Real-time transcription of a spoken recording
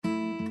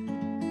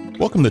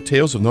Welcome to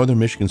Tales of Northern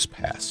Michigan's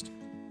Past.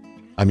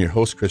 I'm your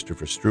host,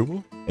 Christopher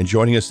Struble, and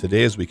joining us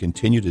today as we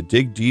continue to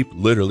dig deep,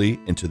 literally,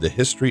 into the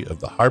history of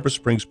the Harbor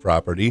Springs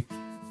property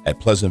at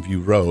Pleasant View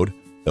Road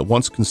that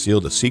once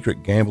concealed a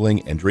secret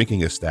gambling and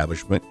drinking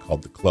establishment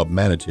called the Club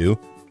Manitou,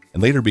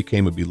 and later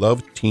became a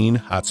beloved teen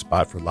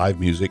hotspot for live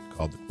music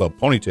called the Club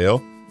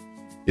Ponytail,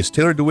 is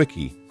Taylor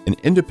Dueweke, an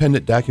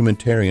independent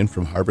documentarian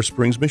from Harbor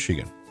Springs,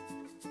 Michigan.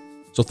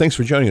 So thanks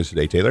for joining us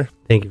today, Taylor.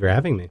 Thank you for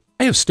having me.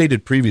 I have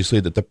stated previously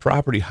that the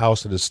property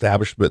housed an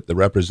establishment that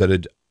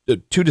represented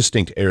two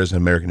distinct eras in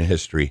American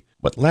history.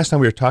 But last time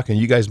we were talking,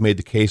 you guys made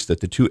the case that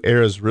the two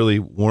eras really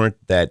weren't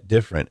that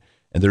different,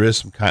 and there is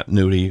some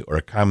continuity or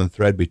a common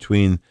thread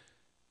between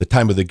the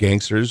time of the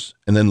gangsters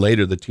and then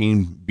later the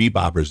teen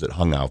beboppers that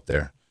hung out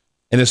there.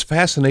 And as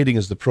fascinating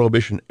as the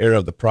Prohibition era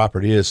of the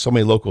property is, so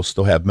many locals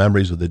still have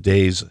memories of the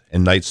days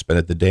and nights spent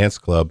at the dance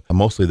club,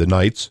 mostly the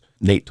nights.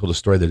 Nate told a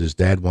story that his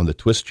dad won the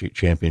twist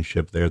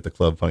championship there at the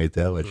Club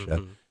Ponytail, which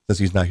since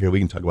he's not here, we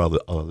can talk about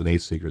all the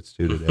Nate secrets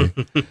too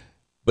today.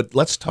 But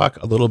let's talk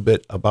a little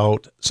bit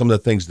about some of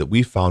the things that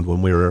we found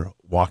when we were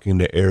walking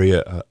the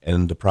area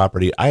and the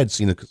property. I had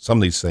seen some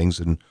of these things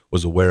and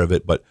was aware of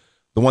it, but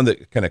the one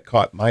that kind of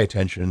caught my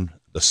attention,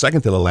 the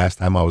second to the last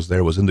time I was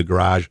there, was in the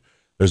garage.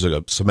 There's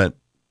a cement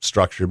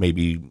structure,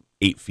 maybe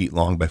 8 feet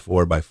long by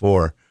 4 by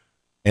 4.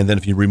 And then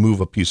if you remove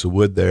a piece of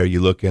wood there,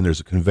 you look in, there's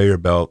a conveyor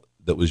belt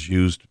that was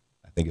used,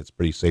 I think it's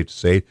pretty safe to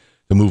say,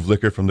 to move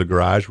liquor from the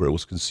garage where it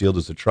was concealed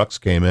as the trucks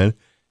came in.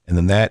 And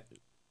then that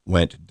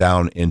went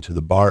down into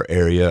the bar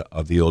area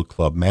of the old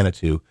Club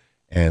Manitou,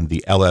 and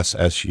the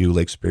LSSU,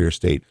 Lake Superior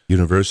State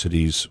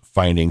University's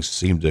findings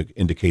seem to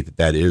indicate that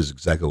that is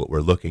exactly what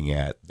we're looking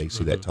at. They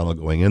see that tunnel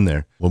going in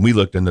there. When we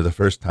looked into the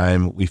first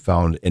time, we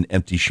found an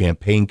empty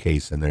champagne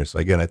case in there. So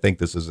again, I think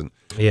this isn't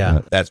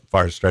that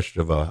far stretched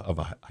of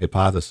a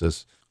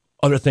hypothesis.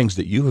 Other things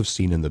that you have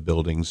seen in the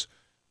buildings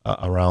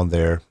around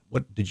there,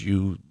 what did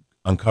you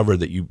uncover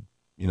that you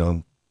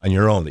on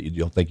your own that you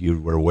don't think you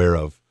were aware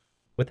of?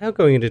 Without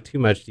going into too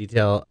much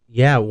detail,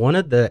 one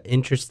of the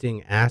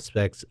interesting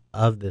aspects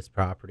of this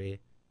property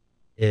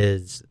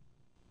is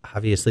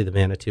obviously the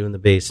Manitou in the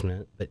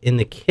basement, but in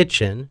the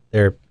kitchen,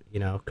 their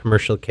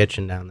commercial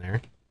kitchen down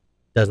there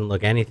doesn't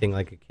look anything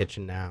like a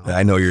kitchen now.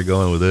 I know you're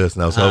going with this,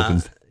 and I was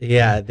hoping.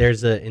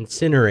 There's an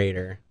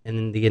incinerator,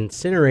 and the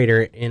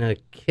incinerator in a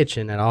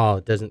kitchen at all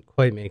doesn't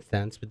quite make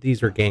sense, but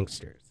these were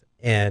gangsters.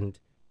 And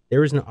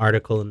there was an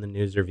article in the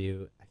News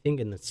Review, I think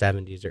in the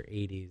 70s or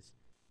 80s,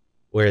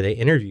 where they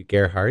interview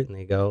Gerhardt and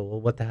they go,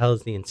 well, what the hell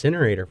is the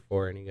incinerator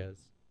for? And he goes,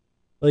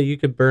 well, you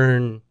could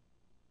burn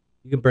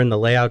the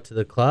layout to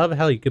the club.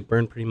 Hell, you could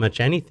burn pretty much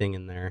anything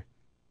in there.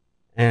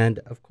 And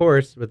of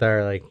course, with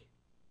our,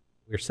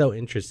 we're so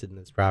interested in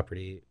this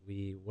property,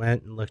 we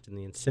went and looked in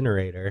the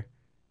incinerator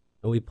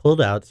and we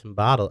pulled out some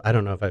bottles. I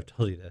don't know if I've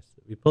told you this.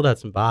 We pulled out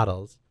some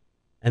bottles,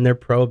 and they're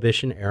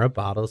Prohibition era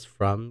bottles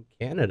from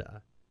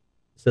Canada.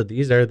 So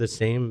these are the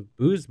same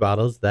booze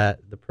bottles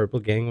that the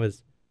Purple Gang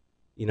was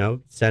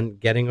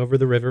getting over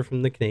the river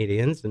from the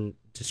Canadians and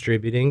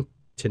distributing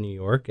to New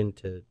York and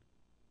to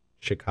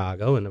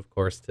Chicago and, of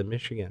course, to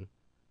Michigan.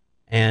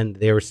 And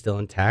they were still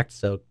intact,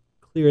 so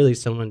clearly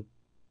someone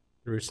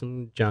threw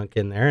some junk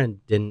in there and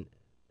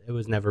it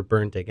was never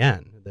burnt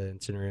again. The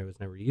incinerator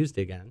was never used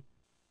again.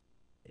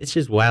 It's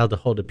just wild to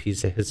hold a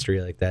piece of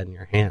history like that in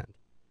your hand.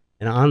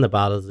 And on the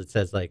bottles it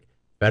says,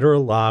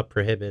 federal law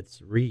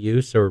prohibits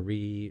reuse or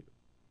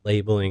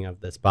relabeling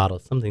of this bottle,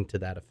 something to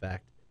that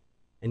effect.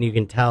 And you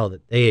can tell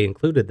that they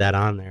included that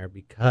on there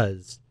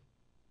because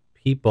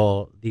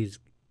people, these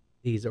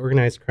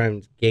organized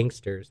crime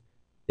gangsters,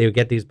 they would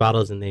get these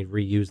bottles and they'd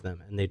reuse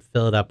them and they'd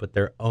fill it up with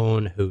their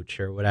own hooch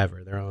or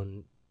whatever, their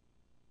own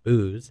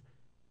booze,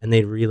 and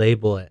they'd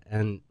relabel it.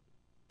 And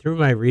through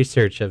my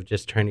research of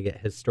just trying to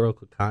get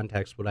historical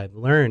context, what I've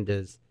learned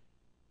is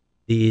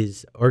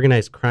these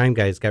organized crime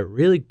guys got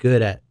really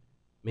good at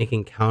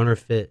making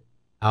counterfeit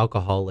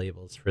alcohol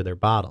labels for their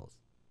bottles.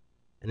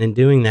 And in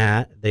doing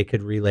that, they could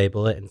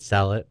relabel it and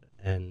sell it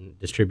and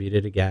distribute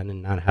it again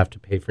and not have to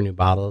pay for new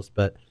bottles.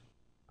 But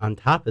on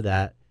top of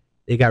that,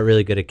 they got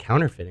really good at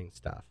counterfeiting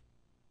stuff.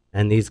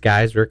 And these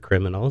guys were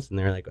criminals, and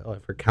they're like, oh,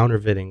 if we're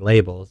counterfeiting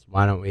labels,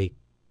 why don't we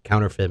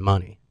counterfeit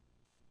money?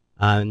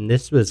 And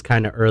this was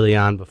kind of early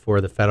on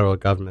before the federal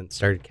government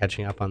started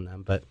catching up on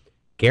them. But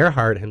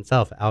Gerhardt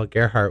himself, Al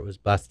Gerhardt, was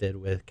busted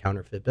with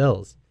counterfeit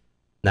bills.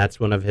 And that's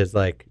one of his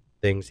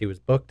things he was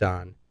booked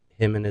on.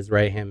 Him and his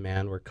right-hand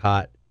man were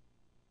caught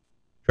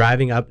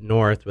driving up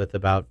north with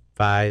about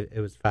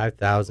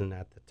 $5,000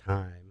 at the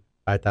time,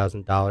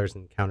 $5,000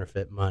 in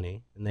counterfeit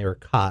money, and they were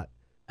caught.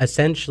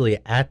 Essentially,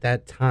 at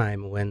that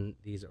time when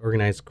these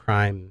organized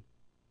crime,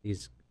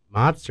 these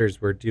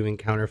mobsters were doing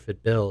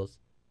counterfeit bills,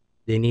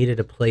 they needed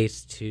a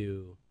place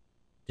to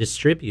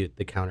distribute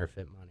the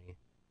counterfeit money.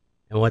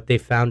 And what they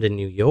found in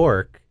New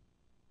York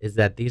is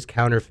that these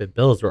counterfeit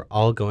bills were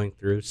all going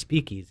through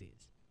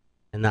speakeasies.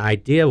 And the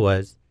idea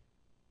was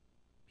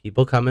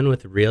people come in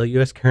with real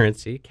U.S.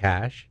 currency,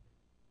 cash.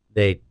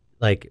 They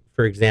like,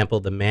 for example,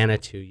 the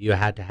Manitou, you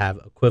had to have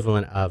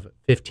equivalent of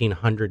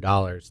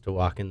 $1,500 to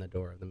walk in the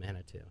door of the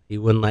Manitou. He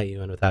wouldn't let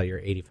you in without your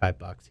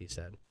 $85, he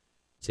said.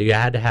 So you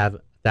had to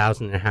have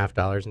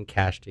 $1,500 in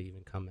cash to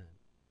even come in.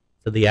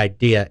 So the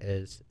idea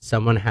is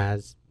someone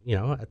has,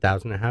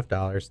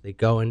 $1,500. They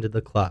go into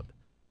the club.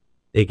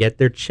 They get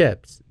their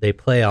chips. They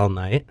play all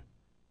night.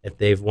 If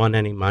they've won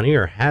any money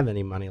or have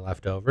any money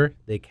left over,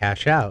 they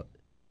cash out.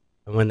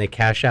 And when they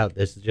cash out,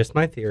 this is just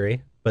my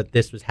theory, but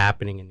this was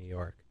happening in New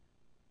York.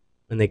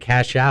 When they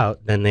cash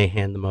out, then they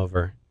hand them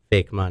over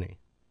fake money.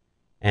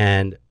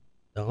 And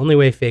the only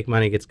way fake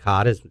money gets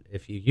caught is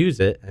if you use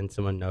it and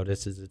someone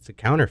notices it's a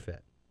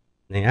counterfeit.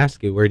 And they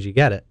ask you, where'd you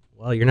get it?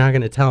 Well, you're not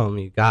going to tell them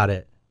you got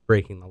it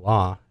breaking the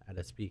law at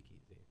a speakeasy.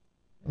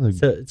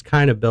 So it's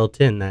kind of built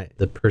in that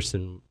the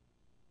person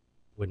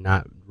would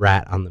not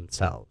rat on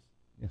themselves.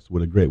 Yes,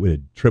 what a great way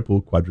to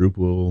triple,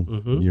 quadruple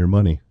your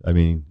money. I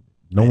mean,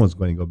 no one's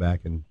going to go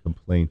back and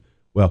complain.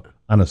 Well,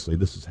 honestly,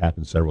 this has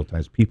happened several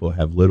times. People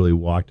have literally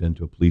walked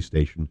into a police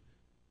station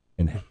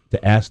and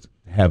to ask to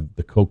have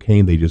the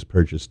cocaine they just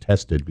purchased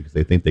tested because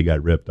they think they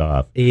got ripped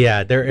off.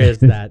 Yeah, there is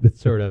that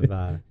sort of,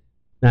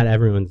 not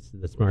everyone's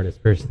the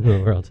smartest person in the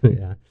world.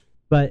 Yeah.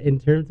 But in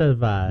terms of...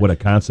 what a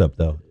concept,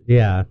 though.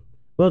 Yeah.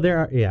 Well,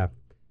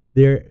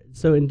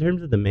 so in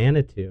terms of the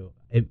Manitou,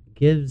 it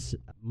gives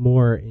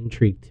more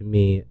intrigue to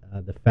me,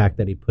 the fact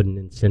that he put an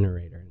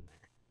incinerator in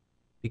there.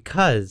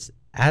 Because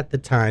at the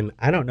time,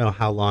 I don't know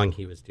how long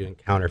he was doing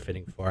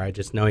counterfeiting for. I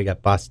just know he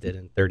got busted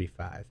in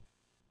 1935.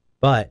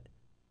 But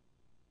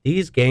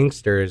these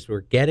gangsters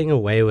were getting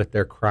away with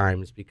their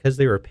crimes because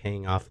they were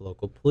paying off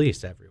local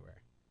police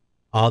everywhere.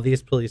 All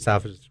these police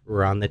officers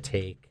were on the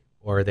take,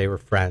 or they were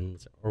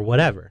friends, or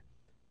whatever.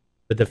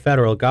 But the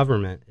federal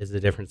government is a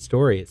different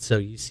story. So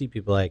you see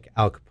people like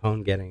Al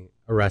Capone getting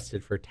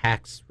arrested for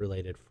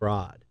tax-related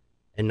fraud,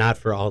 and not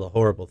for all the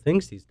horrible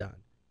things he's done.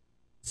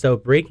 So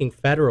breaking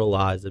federal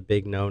law is a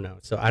big no-no.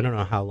 So I don't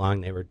know how long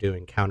they were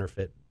doing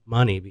counterfeit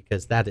money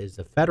because that is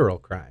a federal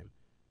crime.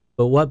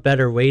 But what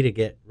better way to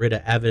get rid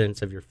of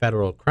evidence of your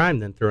federal crime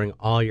than throwing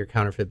all your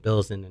counterfeit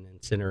bills in an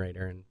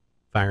incinerator and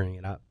firing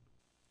it up?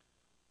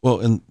 Well,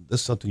 and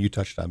this is something you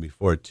touched on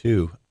before,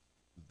 too.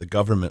 The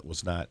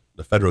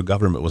federal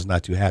government was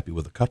not too happy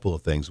with a couple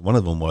of things. One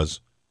of them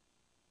was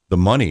the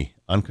money,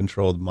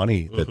 uncontrolled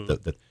money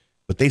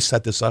but they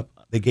set this up.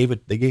 They gave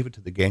it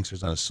to the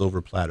gangsters on a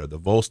silver platter. The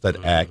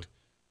Volstead Act,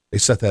 they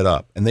set that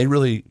up, and they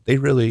really,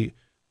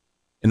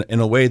 in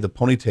a way, the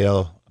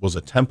Ponytail was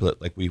a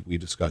template, like we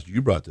discussed.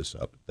 You brought this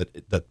up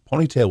that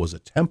Ponytail was a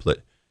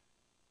template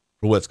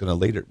for what's going to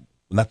later,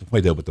 not the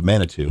Ponytail, but the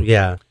Manitou.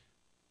 Yeah.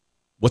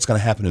 What's going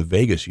to happen in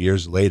Vegas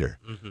years later?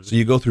 So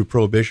you go through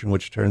Prohibition,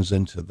 which turns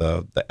into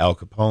the Al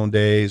Capone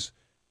days,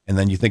 and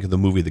then you think of the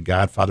movie The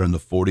Godfather in the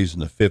 40s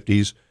and the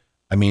 50s.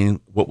 I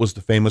mean, what was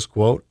the famous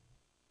quote?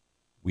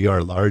 We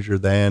are larger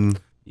than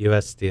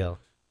U.S. Steel.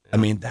 Yeah. I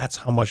mean, that's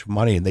how much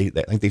money, and I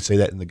think they say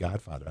that in The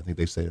Godfather. I think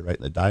they say it right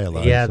in the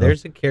dialogue. Yeah, so.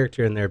 There's a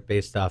character in there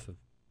based off of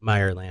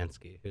Meyer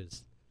Lansky,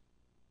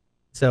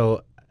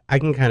 so I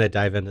can kind of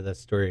dive into this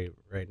story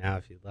right now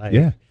if you'd like.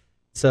 Yeah.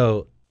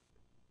 So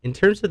in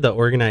terms of the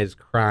organized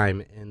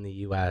crime in the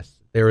U.S.,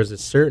 there was a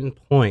certain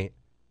point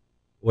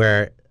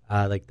where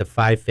like the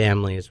five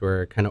families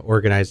were kind of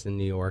organized in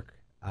New York.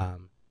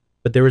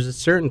 But there was a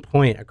certain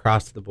point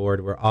across the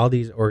board where all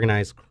these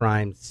organized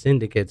crime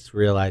syndicates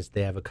realized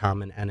they have a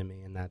common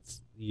enemy, and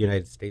that's the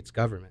United States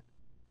government.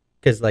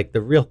 Because like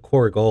the real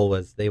core goal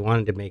was they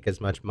wanted to make as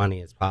much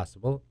money as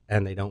possible,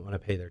 and they don't want to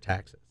pay their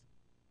taxes,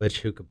 which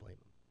who could blame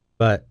them?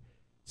 But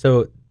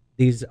so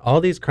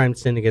all these crime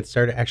syndicates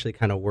started actually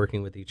kind of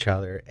working with each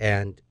other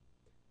and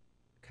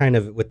kind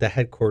of with the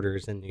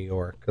headquarters in New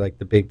York, like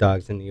the big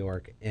dogs in New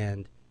York,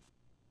 and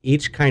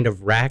each kind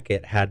of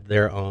racket had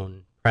their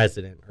own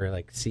president or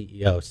like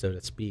CEO, so to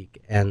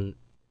speak, and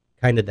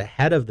kind of the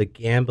head of the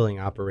gambling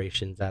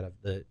operations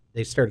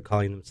they started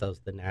calling themselves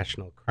the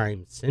National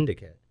Crime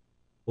Syndicate,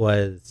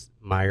 was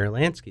Meyer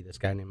Lansky, this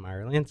guy named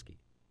Meyer Lansky.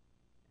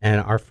 And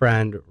our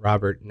friend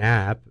Robert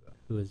Knapp,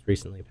 who has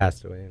recently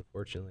passed away,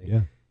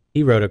 unfortunately,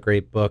 he wrote a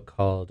great book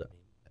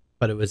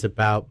but it was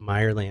about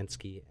Meyer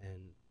Lansky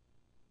and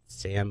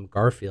Sam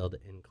Garfield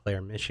in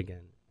Clare,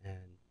 Michigan,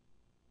 and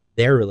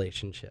their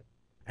relationship.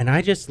 And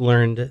I just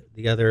learned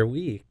the other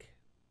week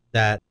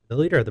that the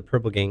leader of the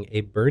Purple Gang,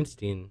 Abe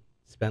Bernstein,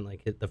 spent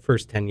like the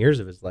first 10 years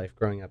of his life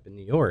growing up in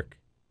New York,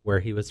 where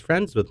he was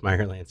friends with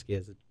Meyer Lansky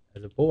as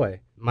a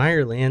boy.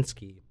 Meyer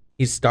Lansky,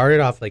 he started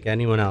off like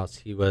anyone else.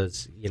 He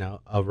was,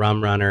 a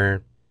rum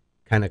runner,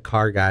 kind of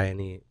car guy,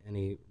 and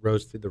he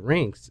rose through the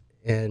ranks.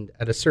 And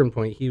at a certain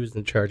point, he was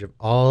in charge of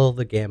all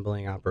the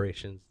gambling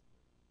operations,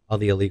 all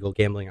the illegal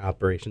gambling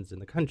operations in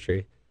the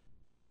country.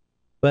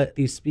 But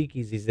these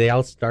speakeasies, they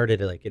all started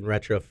like in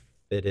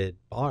retrofitted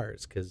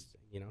bars because,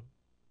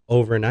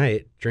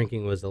 overnight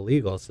drinking was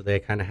illegal, so they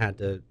kind of had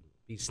to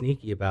be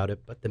sneaky about it.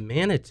 But the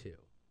Manitou,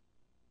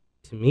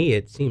 to me,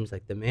 it seems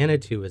like the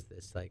Manitou was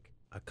this like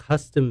a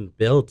custom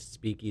built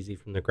speakeasy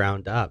from the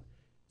ground up.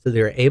 So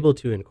they were able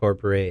to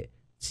incorporate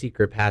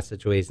secret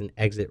passageways and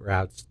exit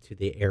routes to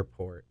the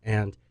airport.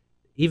 And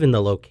even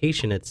the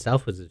location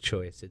itself was a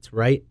choice. It's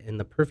right in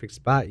the perfect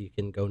spot. You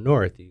can go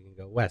north, you can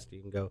go west,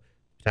 you can go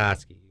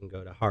Petoskey, you can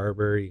go to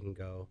Harbor, you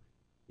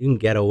can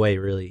get away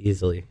really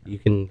easily. You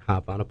can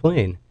hop on a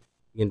plane,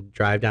 you can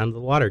drive down to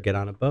the water, get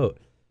on a boat.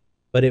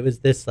 But it was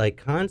this like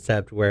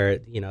concept where,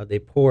 they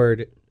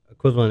poured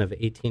equivalent of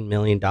 $18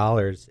 million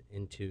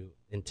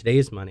in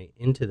today's money,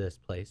 into this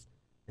place,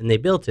 and they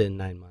built it in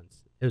 9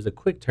 months. It was a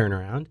quick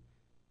turnaround,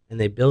 and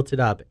they built it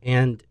up.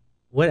 And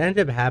what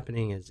ended up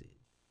happening is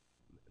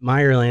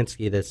Meyer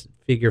Lansky, this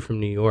figure from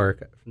New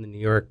York, from the New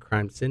York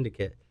crime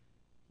syndicate,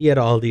 he had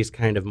all these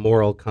kind of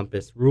moral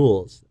compass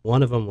rules.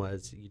 One of them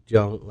was you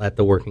don't let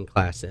the working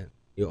class in.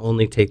 You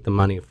only take the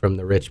money from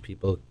the rich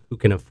people who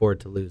can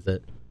afford to lose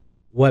it.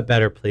 What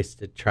better place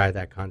to try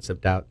that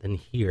concept out than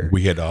here?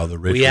 We had all the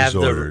rich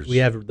resorters. We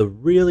have the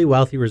really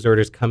wealthy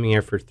resorters coming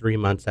here for 3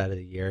 months out of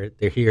the year.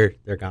 They're here,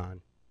 they're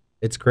gone.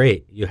 It's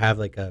great. You have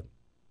like a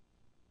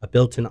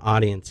built-in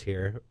audience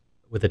here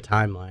with a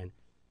timeline.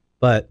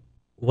 But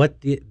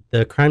what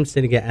the crime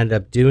syndicate ended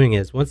up doing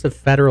is once the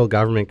federal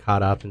government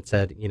caught up and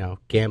said,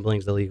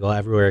 gambling's illegal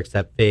everywhere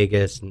except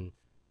Vegas and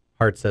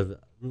parts of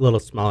little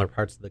smaller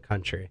parts of the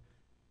country.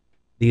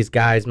 These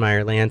guys,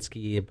 Meyer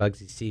Lansky,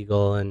 Bugsy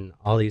Siegel, and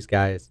all these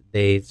guys,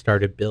 they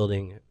started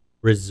building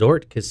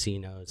resort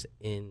casinos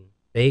in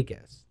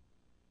Vegas.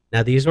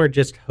 Now, these weren't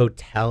just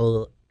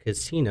hotel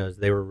casinos.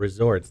 They were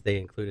resorts. They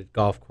included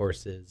golf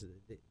courses.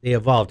 They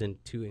evolved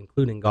into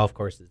including golf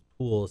courses,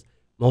 pools,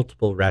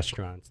 multiple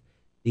restaurants.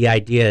 The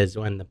idea is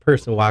when the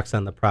person walks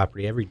on the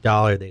property, every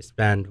dollar they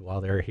spend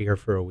while they're here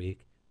for a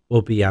week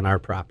will be on our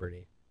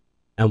property,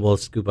 and we'll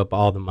scoop up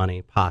all the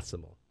money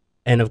possible.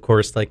 And of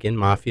course, like in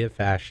mafia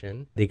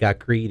fashion, they got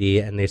greedy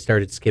and they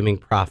started skimming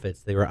profits.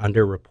 They were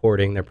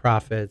underreporting their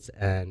profits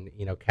and,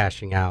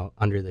 cashing out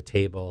under the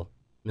table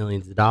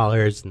millions of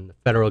dollars, and the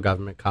federal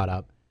government caught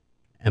up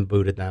and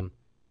booted them.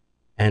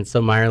 And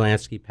so Meyer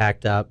Lansky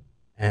packed up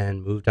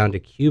and moved on to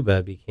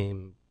Cuba,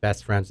 became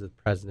best friends with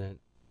President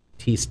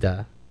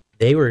Batista.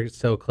 They were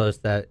so close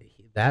that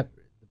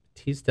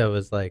Batista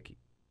was like,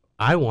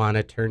 I want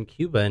to turn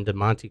Cuba into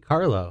Monte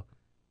Carlo.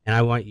 And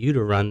I want you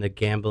to run the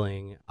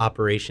gambling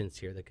operations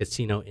here, the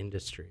casino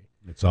industry.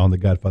 It's all in The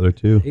Godfather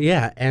too.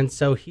 Yeah, and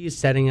so he's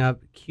setting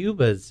up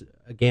Cuba's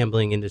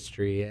gambling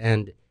industry,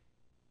 and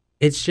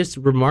it's just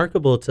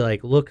remarkable to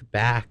like look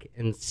back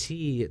and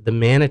see the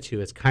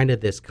Manitou as kind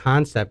of this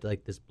concept,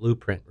 like this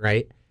blueprint,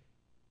 right?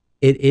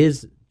 It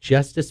is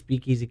just a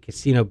speakeasy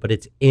casino, but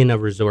it's in a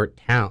resort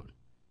town.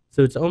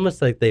 So it's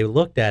almost like they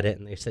looked at it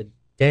and they said,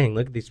 dang,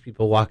 look at these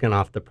people walking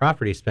off the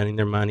property, spending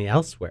their money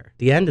elsewhere. At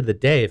the end of the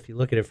day, if you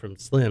look at it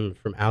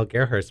from Al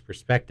Gerhardt's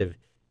perspective,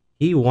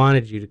 he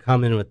wanted you to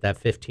come in with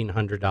that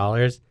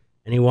 $1,500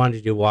 and he wanted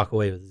you to walk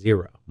away with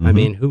zero. Mm-hmm. I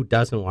mean, who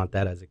doesn't want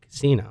that as a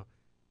casino?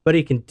 But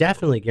he can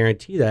definitely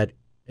guarantee that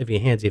if he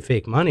hands you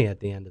fake money at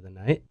the end of the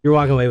night, you're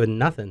walking away with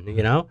nothing,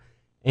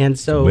 And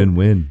so,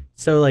 win-win.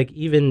 So like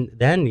even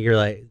then you're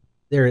like,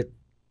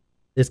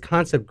 this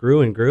concept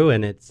grew and grew,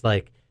 and it's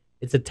like,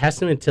 it's a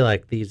testament to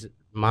like these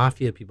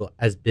mafia people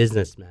as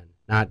businessmen,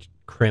 not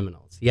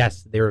criminals.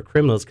 Yes, they were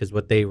criminals because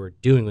what they were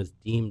doing was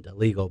deemed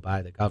illegal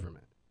by the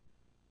government.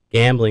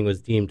 Gambling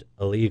was deemed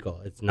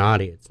illegal. It's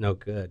naughty. It's no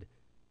good.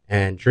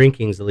 And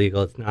drinking's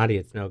illegal. It's naughty.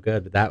 It's no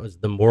good. But that was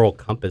the moral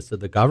compass of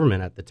the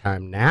government at the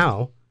time.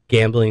 Now,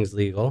 gambling's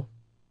legal.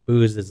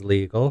 Booze is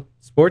legal.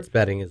 Sports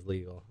betting is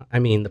legal. I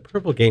mean, the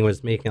Purple Gang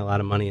was making a lot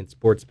of money in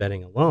sports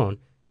betting alone.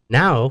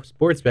 Now,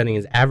 sports betting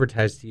is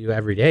advertised to you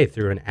every day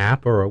through an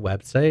app or a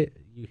website.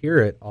 You hear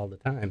it all the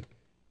time.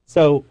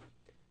 So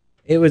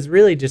it was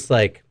really just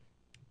like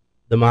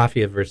the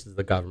mafia versus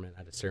the government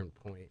at a certain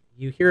point.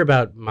 You hear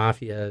about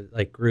mafia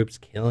like groups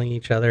killing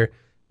each other,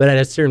 but at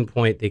a certain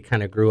point they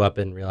kind of grew up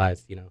and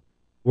realized,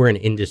 we're an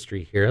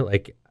industry here.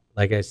 Like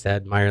I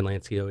said, Meyer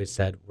Lansky always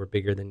said, we're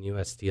bigger than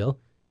U.S. Steel.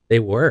 They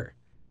were.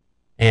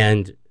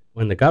 And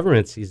when the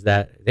government sees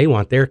that, they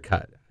want their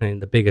cut. I mean,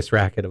 the biggest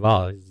racket of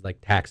all is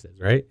like taxes,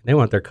 right? They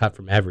want their cut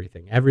from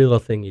everything, every little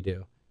thing you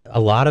do. A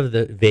lot of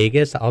the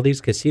Vegas, all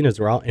these casinos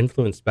were all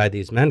influenced by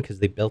these men because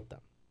they built them.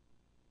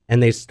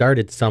 And they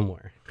started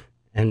somewhere.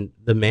 And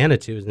the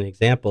Manitou is an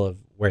example of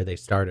where they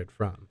started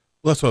from.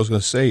 Well, that's what I was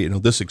going to say.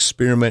 This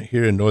experiment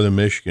here in northern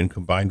Michigan,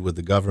 combined with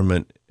the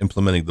government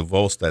implementing the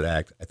Volstead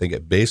Act, I think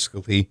it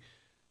basically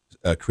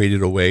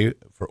created a way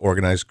for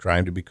organized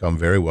crime to become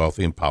very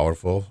wealthy and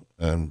powerful,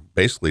 and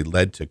basically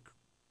led to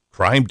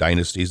crime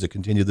dynasties that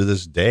continue to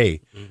this day.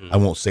 Mm-hmm. I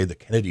won't say the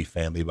Kennedy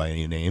family by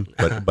any name,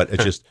 but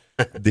it's just...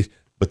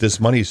 But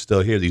this money is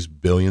still here. These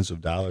billions of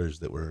dollars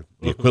that were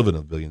the equivalent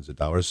of billions of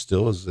dollars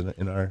still is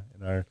in our.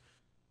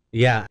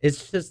 Yeah,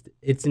 it's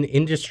an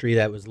industry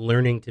that was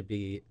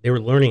they were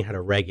learning how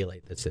to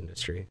regulate this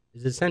industry.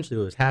 Is essentially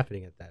what was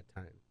happening at that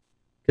time.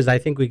 Because I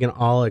think we can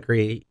all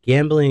agree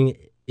gambling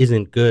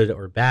isn't good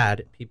or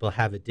bad. People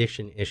have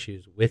addiction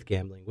issues with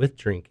gambling, with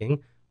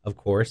drinking, of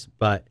course,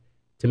 but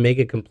to make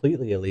it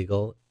completely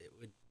illegal, it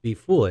would be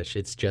foolish.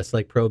 It's just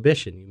like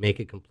prohibition. You make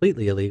it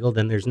completely illegal,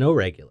 then there's no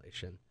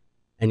regulation.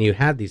 and you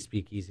have these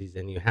speakeasies,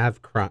 and you have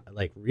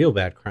like real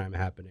bad crime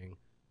happening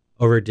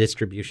over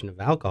distribution of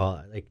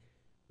alcohol. Like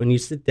when you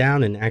sit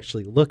down and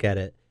actually look at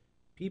it,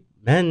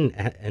 men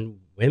and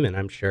women,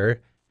 I'm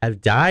sure, have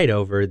died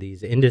over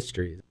these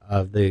industries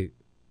of these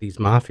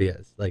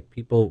mafias. Like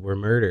people were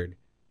murdered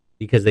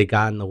because they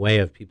got in the way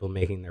of people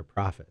making their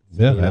profits.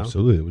 Yeah, you know?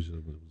 absolutely.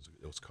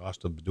 It was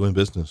cost of doing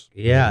business.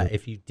 Yeah,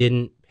 if you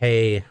didn't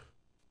pay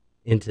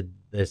into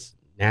this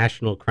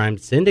national crime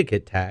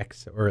syndicate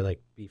tax or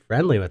like be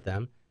friendly with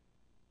them,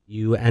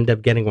 you end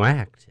up getting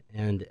whacked.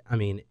 And I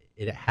mean,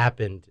 it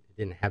happened. It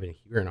didn't happen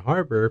here in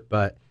Harbor,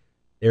 but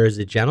there was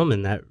a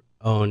gentleman that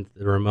owned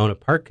the Ramona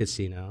Park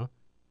Casino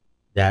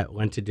that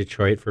went to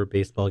Detroit for a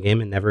baseball game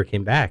and never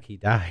came back. He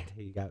died.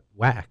 He got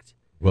whacked.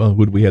 Well,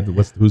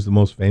 who's the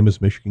most famous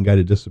Michigan guy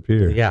to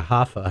disappear? Yeah,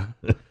 Hoffa.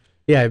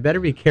 Yeah, I better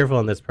be careful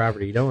on this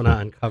property. You don't want to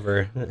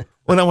uncover. Well,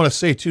 and I want to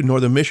say too,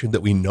 Northern Michigan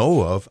that we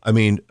know of. I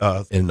mean,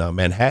 in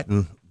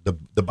Manhattan,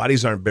 the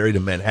bodies aren't buried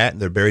in Manhattan;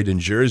 they're buried in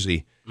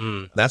Jersey.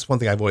 That's one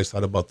thing I've always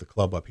thought about the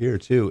club up here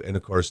too. And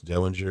of course,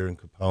 Dillinger and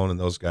Capone and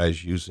those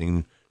guys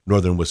using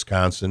northern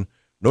Wisconsin.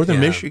 Northern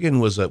Michigan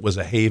was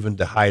a haven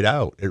to hide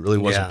out. It really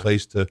was a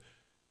place to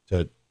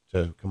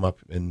come up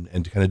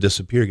and to kind of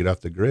disappear, get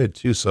off the grid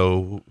too.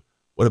 So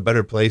what a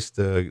better place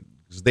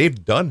because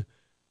they've done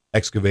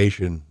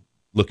excavation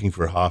looking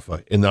for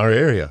Hoffa in our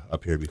area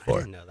up here before. I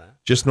didn't know that.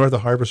 Just north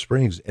of Harbor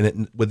Springs.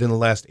 And within the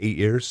last 8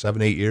 years,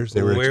 8 years,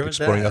 they were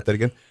exploring out that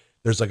again.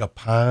 There's like a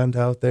pond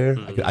out there.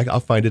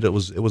 I'll find it.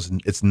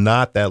 It's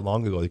not that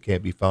long ago. It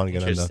can't be found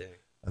again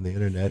on the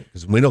internet,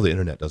 because we know the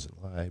internet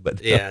doesn't lie.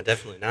 But yeah,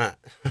 definitely not.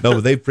 No,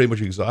 but they've pretty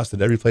much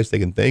exhausted every place they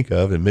can think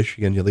of. In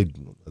Michigan,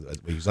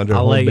 he's under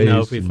I'll home let you base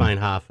know if we find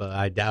Hoffa.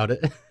 I doubt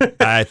it.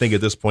 I think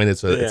at this point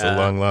it's a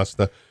long lost.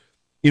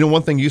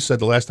 One thing you said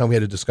the last time we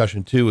had a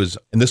discussion too is,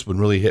 and this one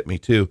really hit me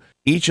too.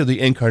 Each of the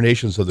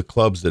incarnations of the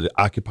clubs that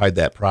occupied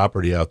that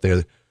property out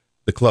there,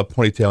 the Club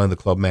Ponytail and the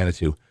Club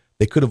Manitou,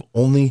 they could have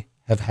only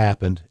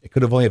happened. It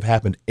could have only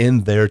happened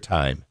in their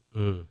time.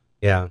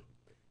 Yeah.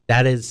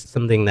 That is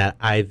something that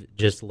I've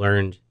just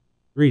learned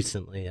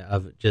recently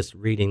of just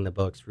reading the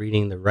books,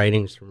 reading the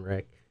writings from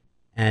Rick,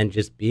 and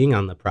just being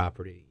on the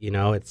property.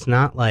 It's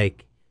not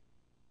like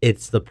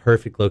it's the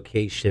perfect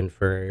location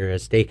for a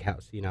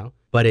steakhouse,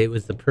 but it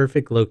was the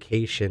perfect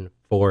location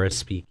for a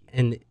speak.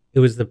 And it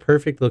was the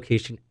perfect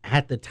location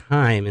at the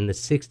time in the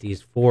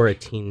 60s for a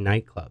teen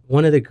nightclub.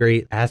 One of the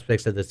great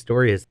aspects of the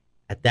story is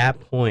at that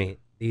point,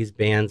 these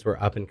bands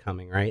were up and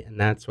coming, right? And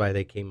that's why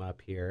they came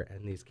up here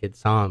and these kids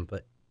saw them.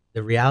 But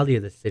the reality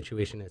of the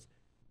situation is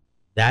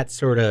that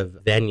sort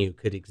of venue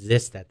could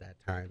exist at that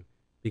time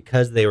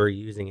because they were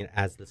using it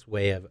as this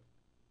way of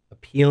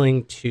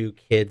appealing to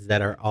kids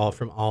that are all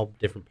from all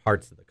different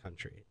parts of the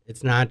country.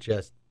 It's not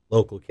just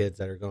local kids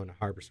that are going to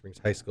Harbor Springs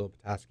High School,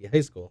 Petoskey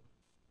High School.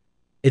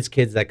 It's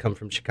kids that come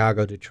from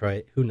Chicago,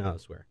 Detroit, who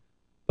knows where.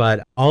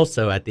 But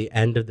also at the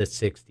end of the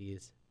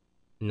 60s,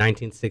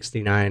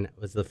 1969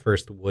 was the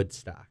first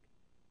Woodstock.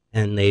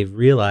 And they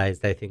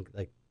realized, I think,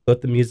 like both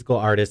the musical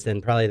artists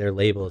and probably their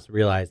labels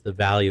realized the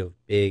value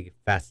of big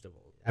festivals.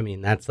 I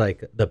mean, that's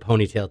like the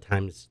Ponytail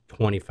times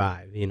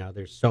 25.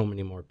 There's so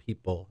many more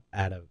people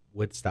at a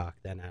Woodstock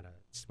than at a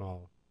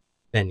small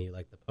venue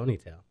like the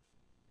Ponytail.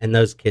 And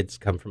those kids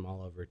come from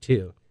all over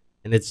too.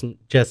 And it's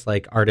just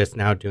like artists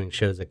now doing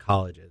shows at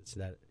colleges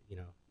that,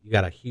 you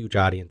got a huge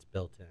audience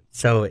built in.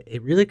 So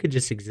it really could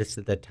just exist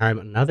at that time.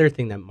 Another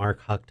thing that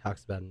Mark Huck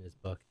talks about in his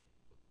book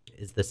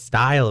is the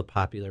style of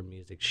popular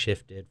music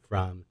shifted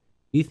from,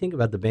 you think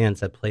about the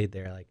bands that played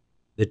there, like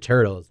the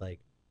Turtles,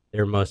 like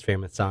their most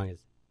famous song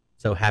is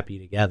So Happy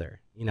Together.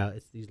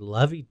 It's these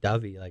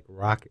lovey-dovey, like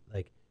rock,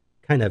 like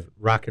kind of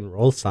rock and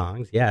roll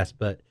songs, yes,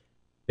 but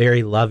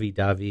very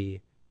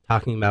lovey-dovey,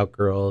 talking about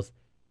girls.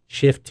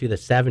 Shift to the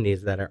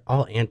 70s that are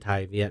all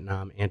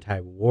anti-Vietnam,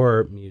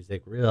 anti-war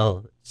music,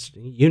 real,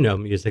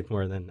 music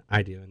more than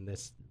I do. And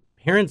this,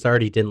 parents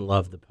already didn't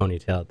love the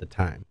Ponytail at the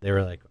time. They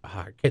were like,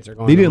 our kids are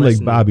going They to didn't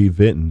listen. like Bobby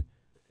Vinton.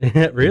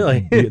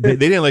 Really? they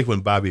didn't like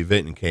when Bobby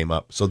Vinton came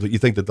up. So you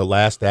think that the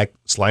last act,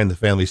 Sly and the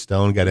Family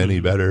Stone, got any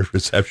better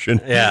reception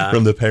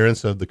from the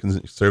parents of the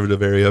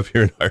conservative area up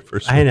here in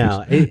Hartford? I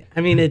know.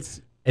 I mean,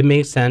 it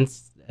makes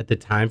sense at the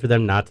time for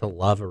them not to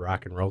love a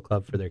rock and roll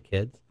club for their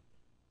kids.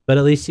 But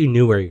at least you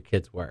knew where your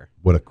kids were.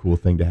 What a cool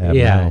thing to have.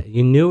 Yeah, now.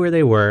 You knew where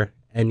they were,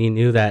 and you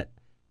knew that.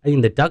 I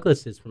mean, the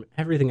Douglases, from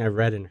everything I've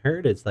read and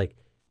heard, it's like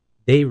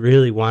they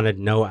really wanted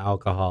no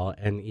alcohol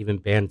and even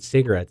banned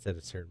cigarettes at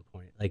a certain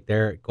point. Like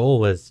their goal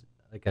was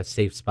like a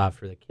safe spot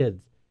for the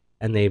kids,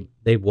 and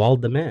they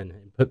walled them in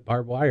and put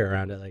barbed wire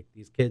around it. Like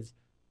these kids,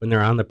 when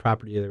they're on the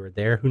property, they were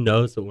there. Who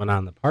knows what went on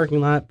in the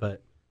parking lot?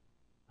 But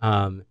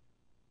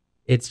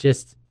it's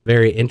just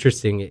very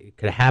interesting. It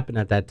could happen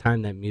at that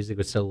time that music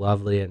was so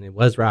lovely and it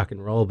was rock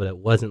and roll, but it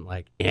wasn't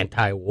like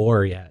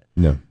anti-war yet.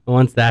 No. And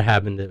once that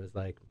happened, it was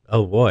like,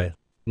 oh boy.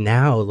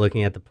 Now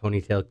looking at the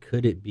Ponytail,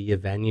 could it be a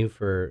venue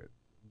for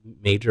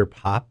major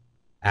pop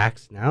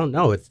acts now?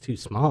 No, it's too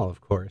small, of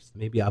course.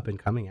 Maybe up and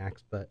coming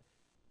acts, but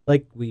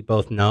like we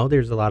both know,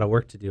 there's a lot of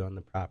work to do on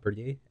the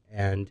property.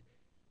 And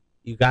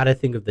you got to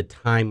think of the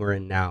time we're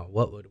in now.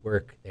 What would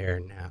work there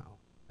now?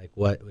 Like,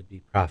 what would be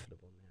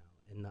profitable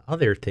now? And the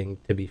other thing,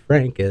 to be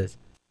frank, is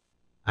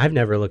I've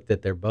never looked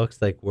at their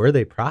books. Like, were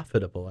they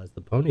profitable as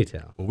the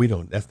Ponytail? Well, we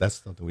don't. That's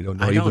something we don't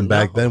know. I Even don't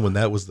back know. then, when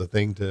that was the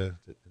thing I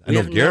We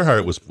know have no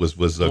Gerhardt clue.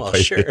 was Well,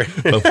 quite, sure.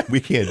 but we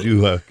can't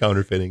do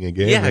counterfeiting and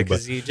gambling. Yeah, but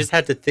because you just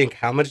had to think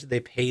how much did they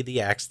pay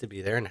the acts to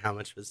be there and how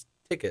much was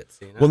tickets,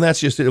 you know? well,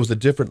 that's just it. It was a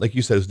different, like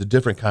you said, it was a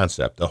different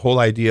concept. The whole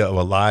idea of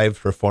a live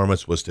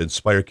performance was to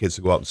inspire kids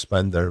to go out and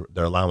spend their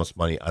allowance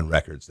money on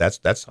records.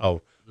 That's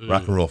how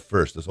rock and roll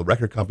first. So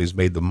record companies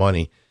made the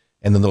money,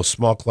 and then those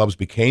small clubs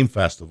became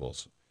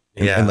festivals.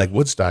 And like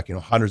Woodstock,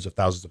 hundreds of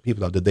thousands of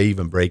people. Now, did they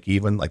even break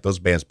even? Like those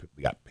bands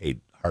got paid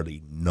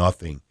hardly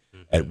nothing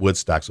at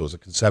Woodstock, so it was a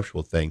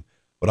conceptual thing.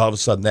 But all of a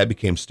sudden, that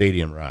became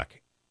stadium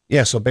rock.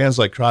 Yeah, so bands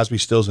like Crosby,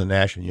 Stills, and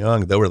Nash and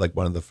Young, they were like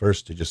one of the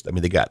first to just. I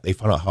mean, they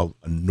found out how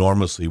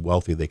enormously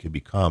wealthy they could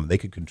become. They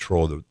could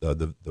control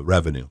the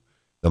revenue,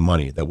 the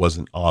money that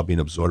wasn't all being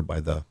absorbed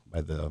by the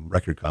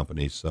record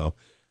companies. So,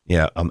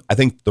 yeah, I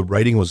think the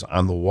writing was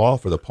on the wall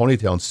for the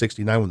Ponytail in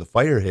 '69 when the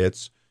fire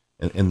hits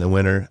in the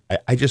winter.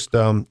 I just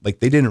like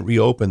they didn't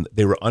reopen.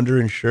 They were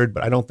underinsured,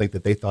 but I don't think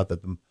that they thought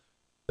that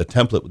the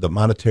template, the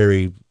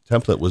monetary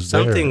template, was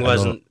something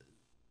there.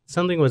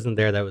 something wasn't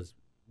there that was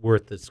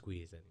worth the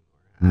squeeze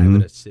anymore, I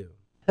would assume.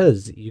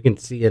 Because you can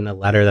see in a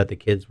letter that the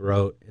kids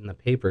wrote in the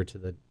paper to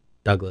the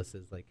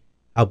Douglases, like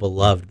how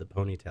beloved the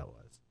Ponytail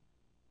was.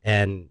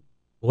 And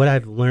what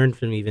I've learned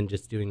from even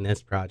just doing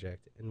this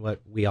project and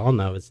what we all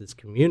know is this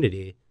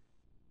community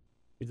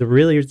is a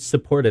really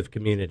supportive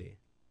community.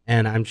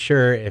 And I'm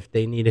sure if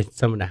they needed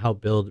someone to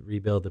help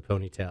rebuild the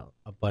Ponytail,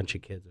 a bunch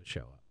of kids would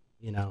show up,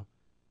 you know.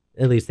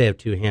 At least they have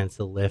two hands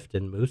to lift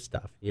and move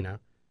stuff, you know.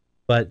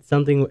 But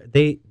something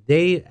the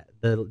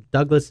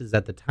Douglases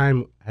at the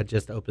time had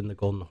just opened the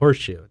Golden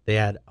Horseshoe. They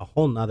had a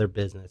whole nother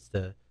business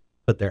to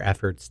put their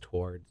efforts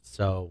towards.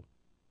 So,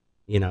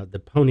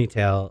 the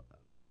Ponytail,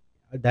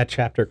 that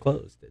chapter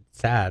closed. It's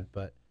sad,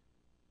 but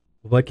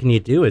what can you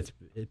do? It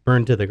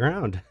burned to the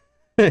ground.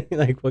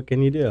 Like, what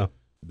can you do?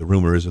 The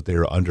rumor is that they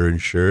were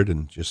underinsured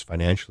and just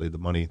financially the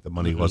money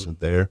wasn't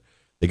there.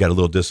 They got a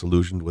little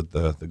disillusioned with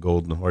the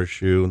Golden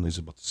Horseshoe, and these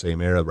are about the same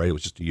era, right? It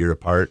was just a year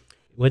apart.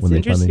 What's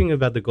interesting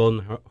about the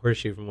Golden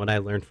Horseshoe, from what I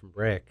learned from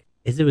Brick,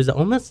 is it was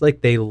almost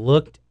like they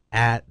looked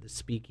at the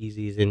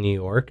speakeasies in New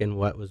York and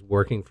what was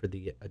working for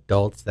the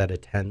adults that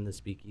attend the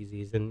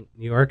speakeasies in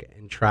New York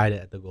and tried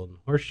it at the Golden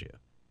Horseshoe.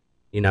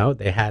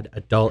 They had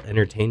adult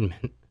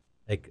entertainment,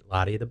 like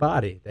Lottie the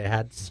Body. They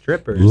had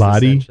strippers.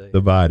 Lottie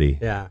the Body.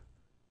 Yeah.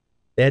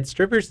 They had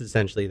strippers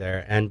essentially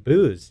there and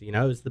booze. It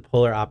was the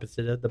polar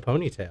opposite of the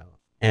Ponytail.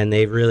 And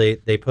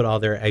they put all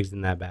their eggs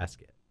in that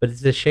basket. But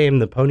it's a shame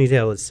the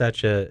Ponytail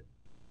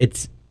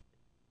is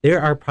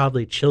there are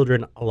probably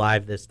children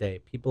alive this day,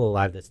 people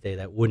alive this day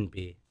that wouldn't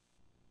be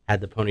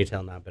had the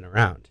Ponytail not been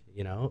around.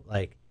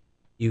 Like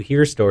you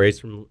hear stories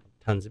from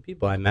tons of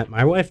people. I met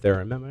my wife there.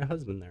 I met my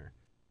husband there.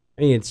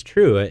 I mean, it's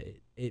true.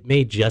 It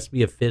may just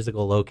be a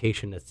physical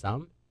location to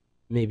some,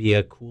 maybe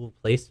a cool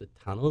place with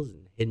tunnels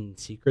and hidden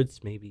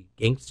secrets, maybe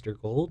gangster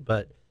gold,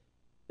 but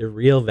the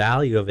real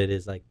value of it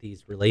is like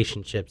these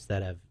relationships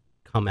that have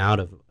come out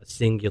of a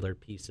singular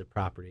piece of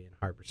property in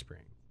Harbor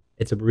Springs.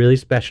 It's a really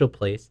special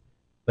place,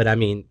 but I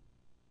mean,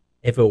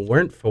 if it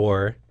weren't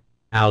for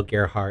Al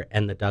Gerhardt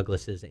and the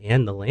Douglases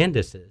and the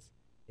Landises,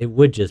 it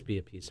would just be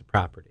a piece of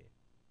property.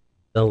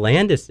 The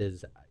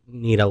Landises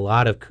need a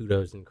lot of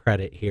kudos and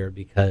credit here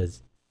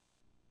because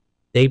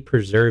they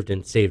preserved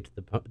and saved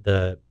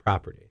the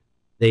property.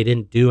 They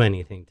didn't do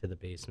anything to the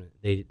basement.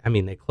 They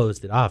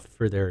closed it off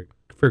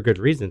for good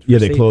reasons. Yeah,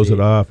 they closed it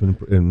off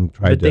and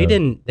tried to. But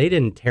they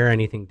didn't tear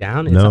anything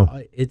down.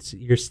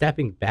 You're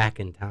stepping back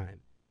in time,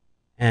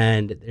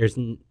 and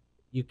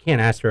you can't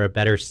ask for a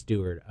better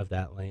steward of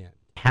that land.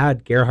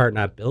 Had Gerhardt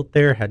not built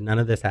there, had none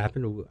of this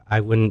happened,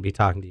 I wouldn't be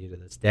talking to you to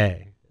this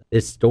day.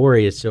 This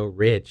story is so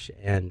rich,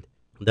 and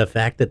the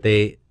fact that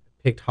they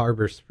picked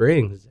Harbor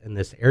Springs in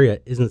this area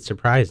isn't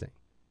surprising.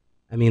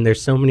 I mean,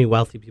 there's so many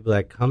wealthy people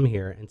that come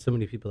here and so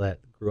many people that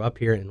grew up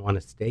here and want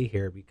to stay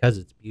here because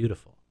it's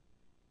beautiful.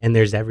 And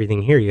there's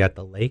everything here. You got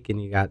the lake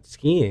and you got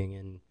skiing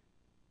and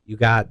you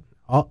got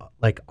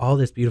all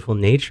this beautiful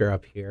nature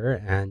up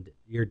here, and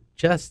you're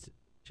just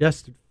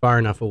far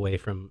enough away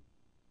from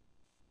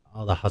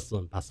all the hustle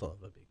and bustle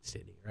of a big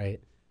city, right?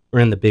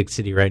 We're in the big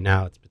city right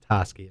now. It's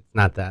Petoskey. It's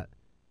not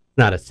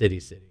a city,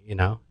 It's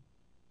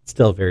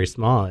still very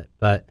small,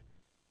 but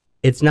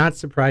it's not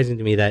surprising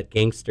to me that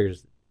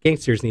gangsters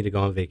need to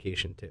go on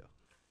vacation too.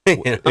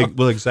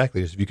 Well,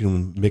 exactly. If you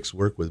can mix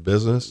work with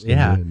business,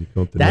 yeah,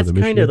 that's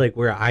kind of like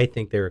where I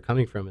think they were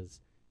coming from. Is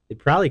they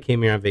probably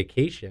came here on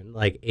vacation.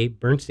 Like Abe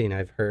Bernstein,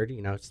 I've heard,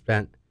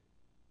 spent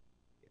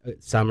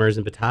summers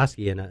in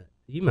Petoskey, and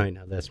you might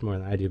know this more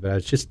than I do. But I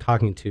was just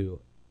talking to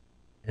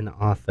an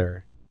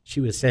author. She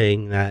was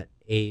saying that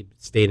Abe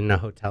stayed in a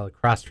hotel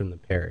across from the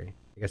Perry.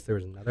 I guess there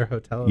was another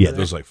hotel. Yeah,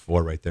 there's like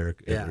 4 right there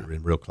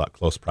in real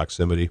close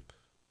proximity.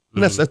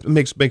 And that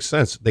makes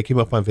sense. They came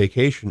up on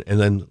vacation, and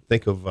then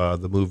think of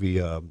the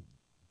movie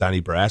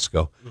Donnie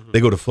Brasco. Mhm.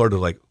 They go to Florida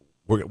like,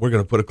 we're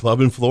going to put a club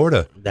in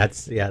Florida.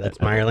 That's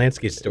Meyer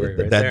Lansky's story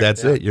right there.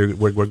 That's Yeah. it.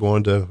 We're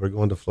going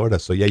to Florida.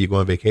 So yeah, you go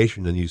on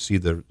vacation and you see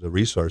the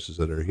resources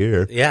that are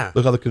here. Yeah.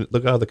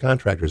 Look how the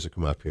contractors that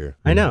come up here.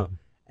 I know.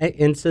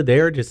 And so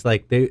they're just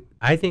like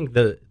I think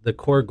the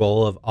core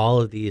goal of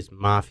all of these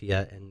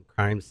mafia and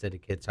crime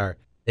syndicates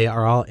they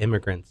are all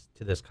immigrants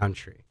to this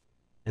country.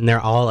 And they're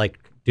all like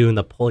doing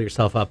the pull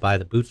yourself up by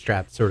the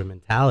bootstraps sort of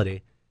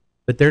mentality,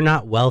 but they're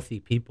not wealthy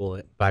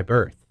people by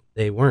birth.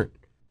 They weren't.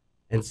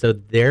 And so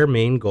their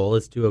main goal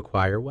is to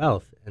acquire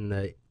wealth. And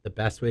the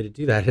best way to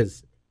do that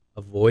is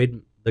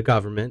avoid the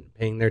government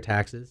paying their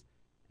taxes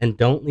and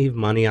don't leave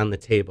money on the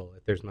table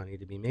if there's money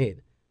to be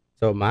made.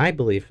 So my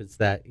belief is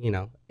that,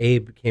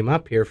 Abe came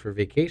up here for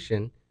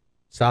vacation,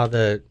 saw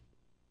the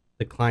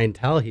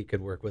clientele he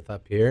could work with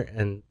up here,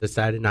 and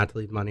decided not to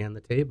leave money on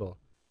the table.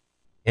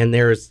 And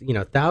there's,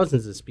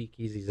 thousands of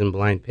speakeasies and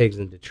blind pigs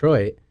in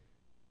Detroit.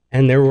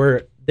 And there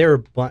were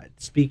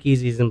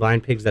speakeasies and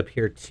blind pigs up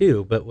here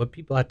too. But what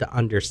people have to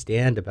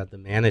understand about the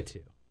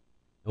Manitou,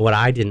 and what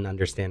I didn't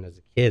understand as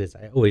a kid, is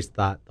I always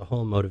thought the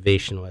whole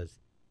motivation was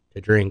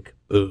to drink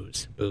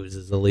booze. Booze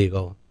is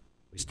illegal.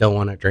 We still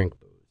want to drink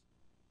booze.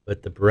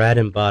 But the bread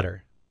and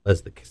butter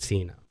was the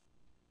casino.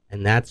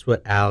 And that's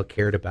what Al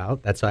cared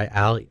about. That's why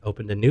Al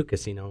opened a new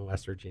casino in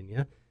West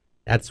Virginia.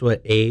 That's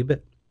what Abe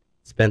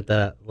spent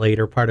the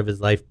later part of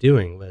his life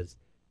doing, was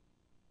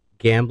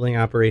gambling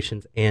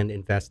operations and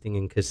investing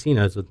in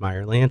casinos with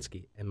Meyer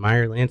Lansky. And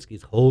Meyer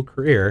Lansky's whole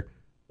career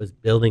was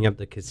building up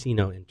the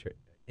casino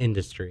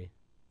industry.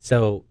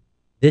 So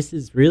this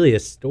is really a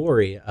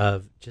story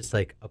of just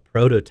like a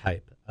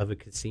prototype of a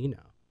casino.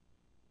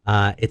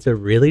 It's a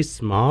really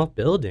small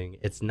building.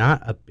 It's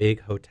not a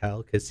big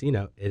hotel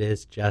casino. It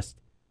is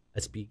just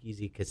a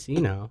speakeasy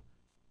casino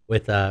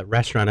with a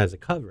restaurant as a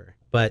cover.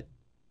 But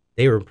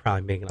they were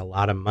probably making a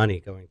lot of money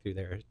going through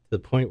there, to the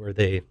point where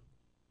they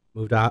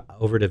moved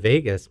over to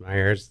Vegas.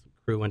 Meyer's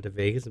crew went to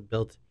Vegas and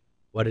built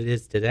what it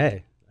is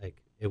today.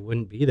 Like, it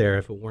wouldn't be there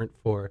if it weren't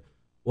for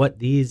what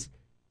these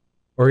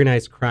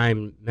organized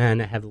crime men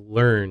have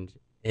learned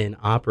in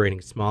operating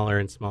smaller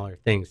and smaller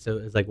things. So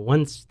it's like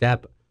one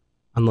step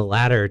on the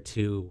ladder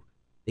to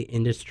the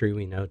industry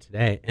we know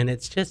today. And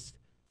it's just,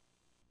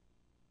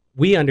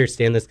 we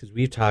understand this because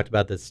we've talked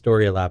about this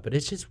story a lot, but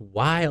it's just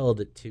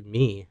wild to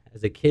me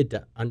as a kid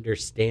to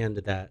understand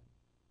that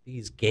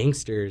these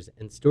gangsters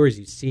and stories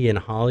you see in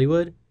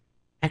Hollywood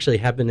actually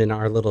happened in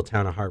our little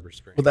town of Harbor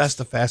Springs. Well, that's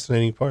the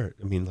fascinating part.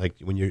 I mean, like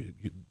when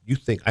you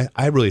think,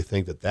 I really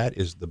think that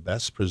is the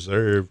best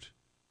preserved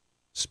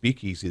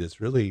speakeasy.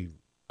 That's really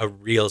a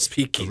real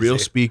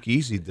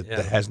speakeasy.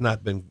 That has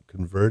not been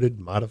converted,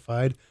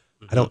 modified.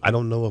 Mm-hmm. I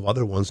don't know of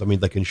other ones. I mean,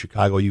 like in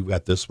Chicago, you've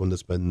got this one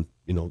that's been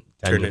 10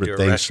 different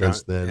things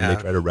since then. Yeah.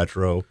 They try to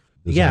retro.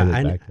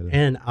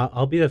 And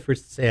I'll be the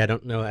first to say I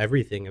don't know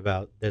everything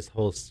about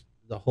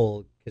the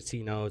whole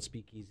casino,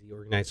 speakeasy,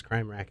 organized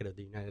crime racket of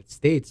the United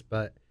States,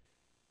 but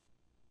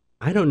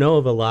I don't know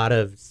of a lot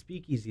of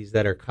speakeasies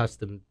that are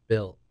custom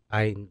built.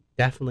 I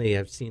definitely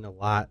have seen a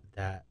lot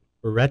that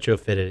were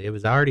retrofitted. It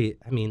was already,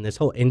 this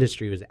whole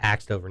industry was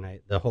axed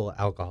overnight, the whole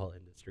alcohol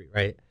industry,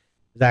 right? It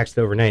was axed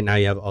overnight. Now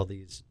you have all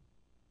these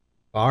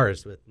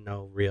bars with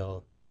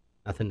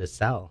nothing to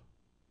sell.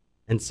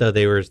 And so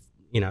they were,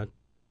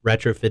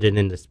 retrofitted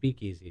into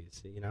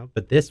speakeasies,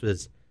 but this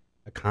was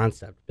a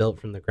concept built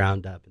from the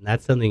ground up. And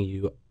that's something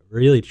you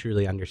really,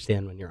 truly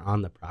understand when you're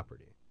on the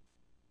property.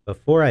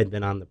 Before I'd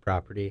been on the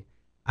property,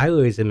 I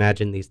always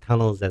imagined these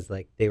tunnels as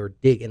like they were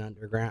digging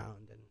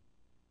underground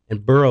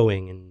and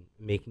burrowing and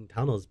making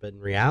tunnels. But in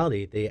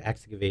reality, they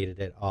excavated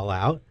it all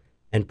out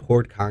and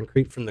poured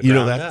concrete from the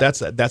ground up.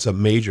 That's a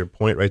major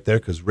point right there,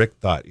 because Rick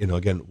thought,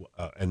 and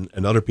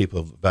other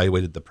people have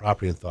evaluated the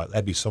property and thought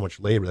that'd be so much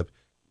labor.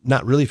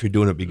 Not really if you're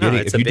doing it at the beginning.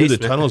 No, if you do the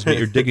tunnels, but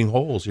you're digging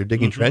holes, you're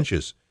digging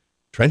trenches.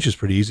 Trench is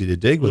pretty easy to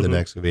dig with an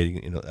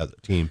excavating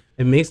team.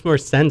 It makes more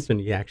sense when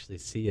you actually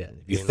see it.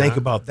 You think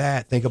about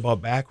that. Think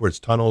about backwards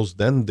tunnels,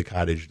 then the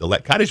cottage. The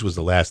cottage was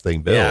the last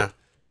thing built. Yeah,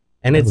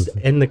 and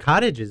the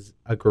cottage is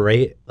a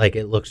great, like,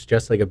 it looks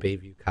just like a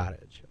Bayview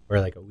cottage or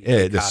like a Wheaton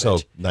cottage. It's so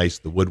nice,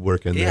 the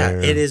woodwork in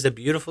there. Yeah, it is a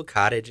beautiful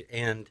cottage,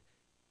 and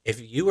if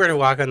you were to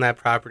walk on that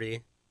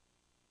property,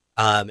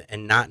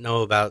 and not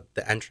know about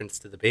the entrance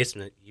to the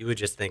basement, you would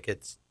just think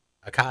it's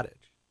a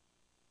cottage,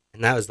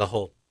 and that was the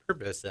whole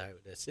purpose, I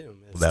would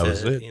assume. That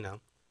was it.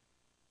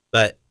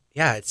 But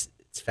yeah, it's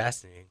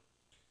fascinating.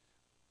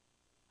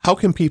 How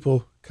can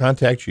people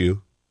contact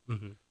you,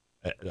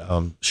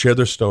 share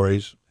their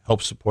stories,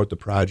 help support the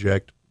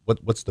project?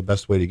 What's the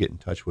best way to get in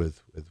touch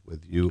with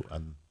you?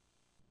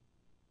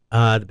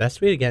 The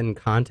best way to get in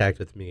contact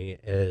with me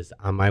is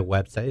on my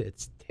website.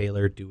 It's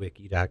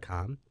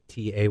TaylorDueweke.com.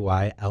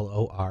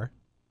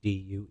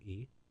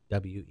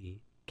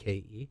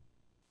 TaylorDueweke.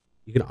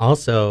 You can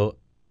also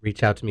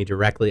reach out to me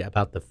directly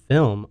about the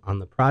film on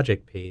the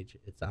project page.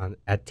 It's on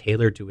at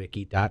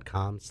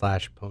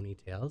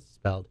TaylorDueweke.com/ponytails,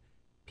 spelled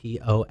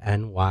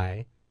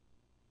PONY-TALES.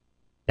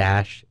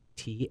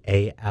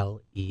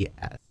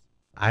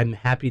 I'm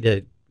happy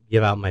to,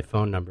 give out my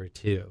phone number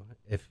too,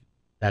 if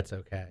that's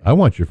okay. I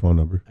want your phone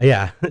number.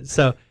 Yeah.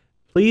 So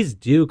please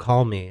do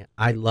call me.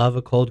 I love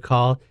a cold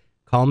call.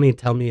 Call me,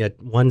 tell me a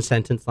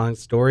 1-sentence long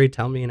story,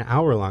 tell me an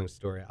hour long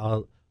story.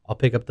 I'll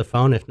pick up the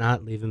phone. If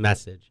not, leave a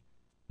message.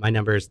 My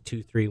number is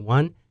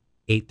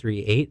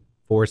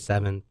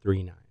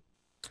 231-838-4739.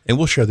 And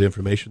we'll share the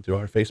information through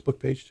our Facebook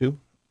page too.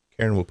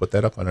 Karen will put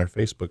that up on our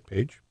Facebook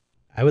page.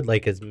 I would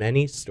like as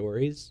many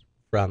stories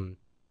from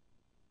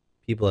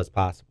people as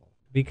possible,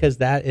 because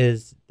that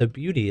is the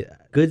beauty.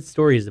 Good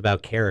stories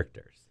about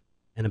characters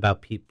and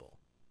about people.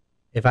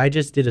 If I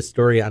just did a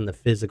story on the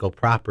physical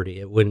property,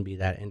 it wouldn't be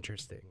that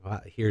interesting.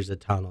 Well, here's a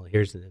tunnel,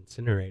 here's an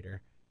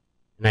incinerator.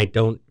 And I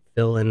don't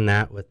fill in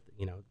that with,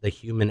 the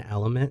human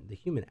element. The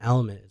human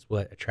element is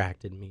what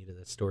attracted me to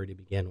the story to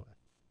begin with.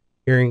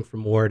 Hearing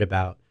from Ward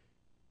about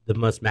the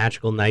most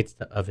magical nights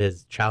of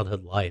his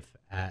childhood life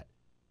at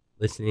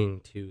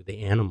listening to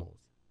the animals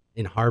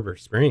in Harbor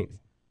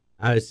Springs,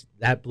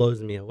 that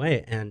blows me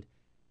away. And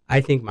I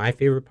think my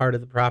favorite part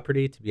of the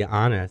property, to be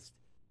honest,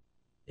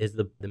 is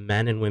the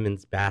men and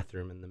women's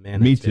bathroom in the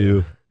Manitou. Me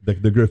too.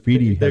 The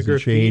graffiti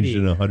hasn't changed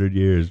in 100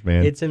 years,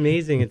 man. It's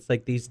amazing. It's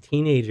like these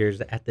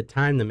teenagers, at the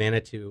time the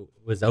Manitou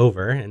was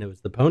over, and it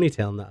was the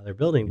Ponytail in the other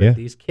building, but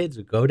these kids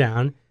would go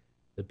down,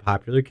 the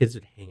popular kids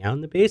would hang out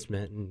in the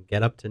basement and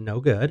get up to no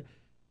good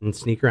and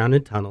sneak around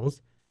in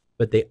tunnels,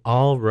 but they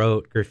all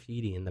wrote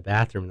graffiti in the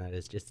bathroom that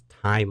is just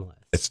timeless.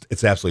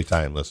 It's absolutely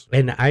timeless.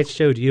 And I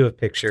showed you a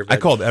picture. I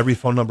called every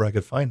phone number I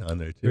could find on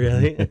there, too.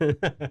 Really?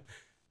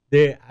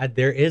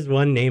 There is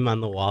one name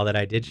on the wall that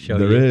I did show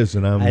you. There is,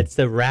 and it's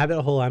the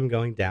rabbit hole I'm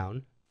going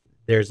down.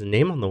 There's a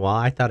name on the wall.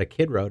 I thought a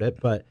kid wrote it,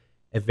 but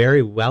it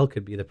very well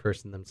could be the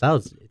person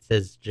themselves. It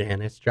says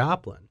Janis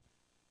Joplin.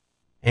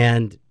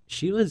 And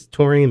she was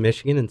touring in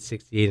Michigan in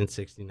 68 and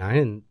 69,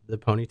 and the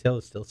Ponytail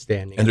is still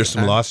standing. And there's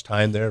some lost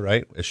time there,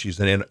 right? She's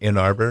in Ann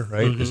Arbor,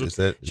 right? Mm-hmm. Is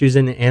that... She was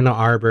in Ann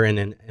Arbor and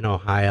in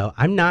Ohio.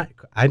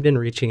 I've been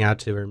reaching out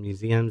to her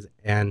museums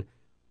and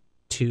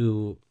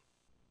to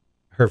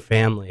her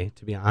family,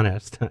 to be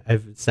honest.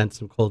 I've sent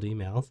some cold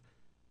emails.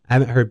 I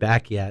haven't heard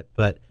back yet,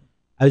 but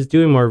I was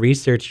doing more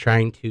research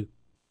trying to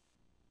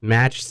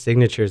match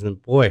signatures,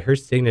 and boy, her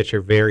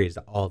signature varies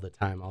all the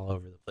time, all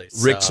over the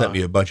place. Rick sent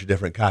me a bunch of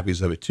different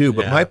copies of it too,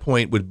 but my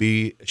point would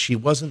be she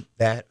wasn't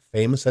that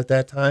famous at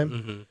that time.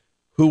 Mm-hmm.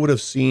 Who would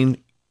have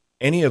seen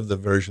any of the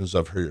versions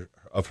of her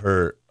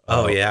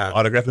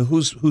autograph, and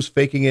who's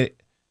faking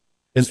it?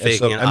 And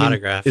faking an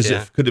autograph.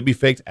 Could it be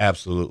faked?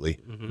 Absolutely.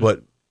 Mm-hmm.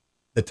 But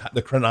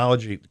the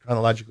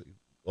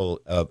chronological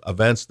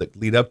events that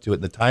lead up to it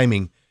and the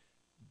timing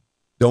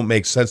don't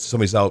make sense.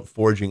 Somebody's out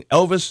forging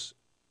Elvis.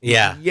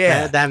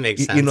 Yeah, that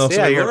makes sense.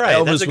 You're right.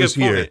 Elvis That's a good was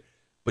here. point.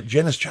 But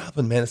Janis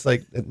Joplin, man, it's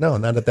like, no,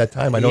 not at that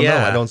time. I don't know.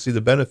 I don't see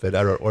the benefit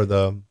or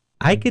the...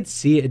 I could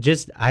see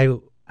it. I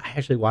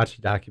actually watched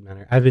a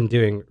documentary. I've been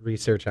doing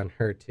research on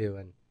her too,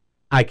 and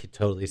I could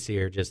totally see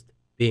her just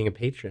being a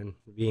patron,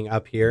 being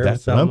up here.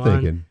 That's what I'm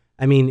thinking.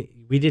 I mean,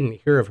 we didn't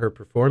hear of her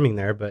performing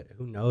there, but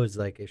who knows,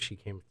 like, if she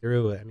came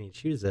through. I mean,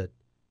 she was a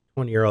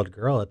 20-year-old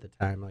girl at the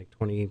time, like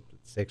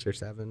 26 or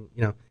 7.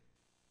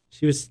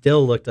 She was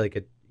still looked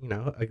like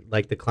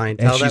like the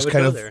clientele that would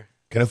go there.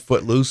 Kind of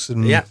footloose.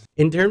 And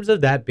in terms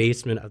of that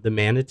basement of the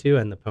Manitou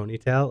and the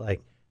Ponytail,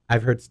 like,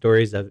 I've heard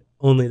stories of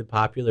only the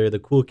popular, the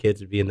cool kids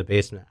would be in the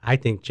basement. I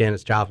think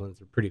Janis Joplin's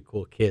a pretty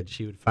cool kid.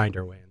 She would find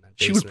her way in that basement.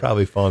 She would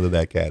probably fall into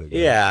that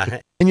category. Yeah.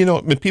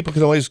 And people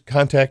can always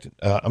contact,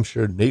 I'm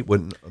sure Nate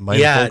wouldn't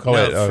mind a phone call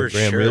at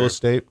Graham Real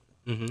Estate.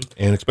 Mm-hmm.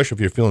 And especially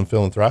if you're feeling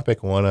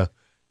philanthropic and want to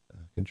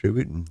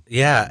contribute and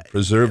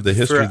preserve the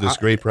history of this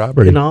great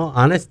property. In all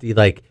honesty,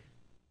 like,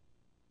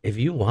 if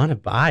you want to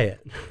buy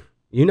it,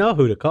 you know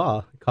who to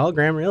call. Call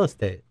Graham Real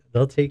Estate.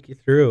 They'll take you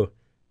through.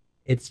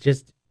 It's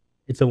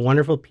a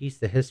wonderful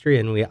piece of history,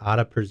 and we ought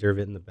to preserve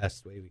it in the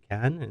best way we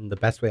can. And the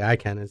best way I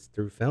can is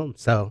through film.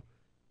 So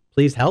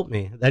please help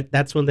me.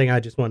 That's one thing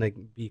I just want to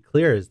be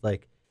clear is,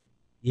 like,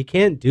 you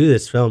can't do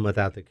this film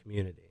without the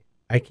community.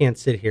 I can't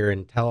sit here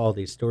and tell all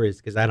these stories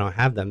because I don't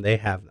have them. They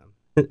have them.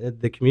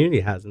 The community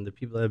has them. The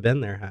people that have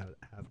been there have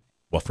them.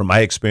 Well, from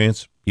my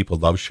experience, people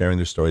love sharing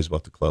their stories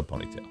about the Club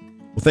Ponytail.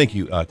 Well, thank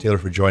you, Taylor,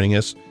 for joining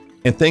us.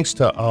 And thanks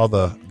to all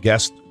the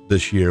guests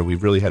this year.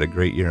 We've really had a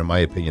great year, in my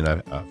opinion.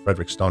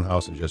 Frederick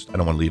Stonehouse, and I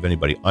don't want to leave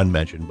anybody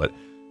unmentioned, but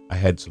I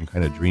had some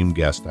kind of dream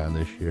guest on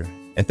this year.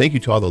 And thank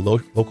you to all the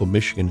local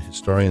Michigan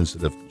historians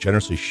that have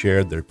generously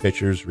shared their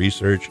pictures,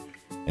 research,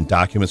 and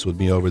documents with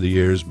me over the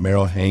years.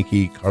 Merrill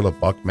Hankey, Carla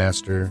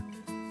Buckmaster,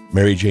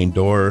 Mary Jane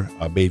Dorr,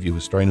 a Bayview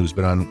historian who's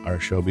been on our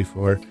show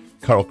before,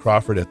 Carl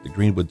Crawford at the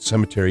Greenwood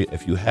Cemetery.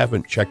 If you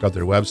haven't checked out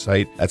their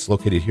pebtasky, that's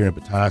located here in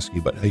Petoskey,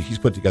 but he's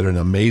put together an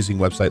amazing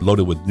website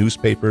loaded with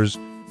newspapers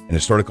and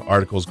historical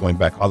articles going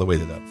back all the way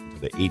to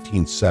the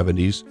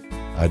 1870s,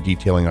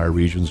 detailing our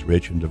region's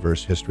rich and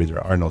diverse history.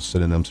 There are no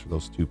synonyms for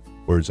those two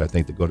words, I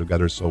think, that go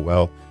together so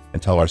well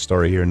and tell our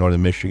story here in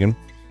northern Michigan.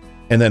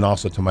 And then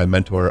also to my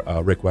mentor,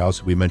 Rick Wiles,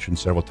 who we mentioned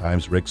several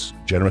times. Rick's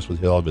generous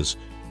with all of his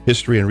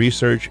history and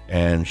research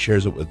and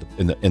shares it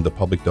in the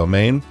public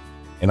domain.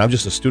 And I'm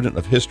just a student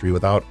of history.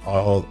 Without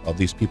all of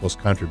these people's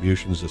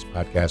contributions, this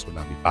podcast would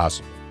not be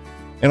possible.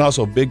 And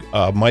also big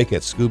Mike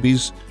at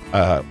Scooby's,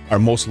 our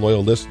most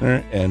loyal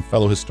listener and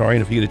fellow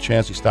historian. If you get a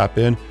chance, you stop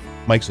in.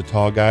 Mike's a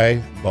tall guy,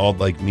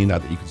 bald like me,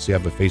 not that you can see I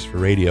have a face for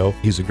radio.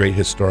 He's a great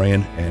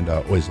historian and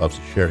always loves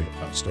to share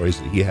stories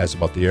that he has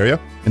about the area.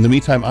 In the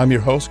meantime, I'm your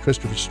host,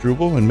 Christopher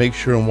Struble, and make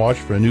sure and watch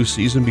for a new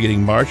season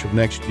beginning March of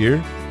next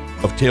year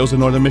of Tales of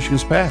Northern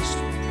Michigan's Past.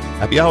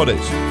 Happy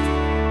holidays.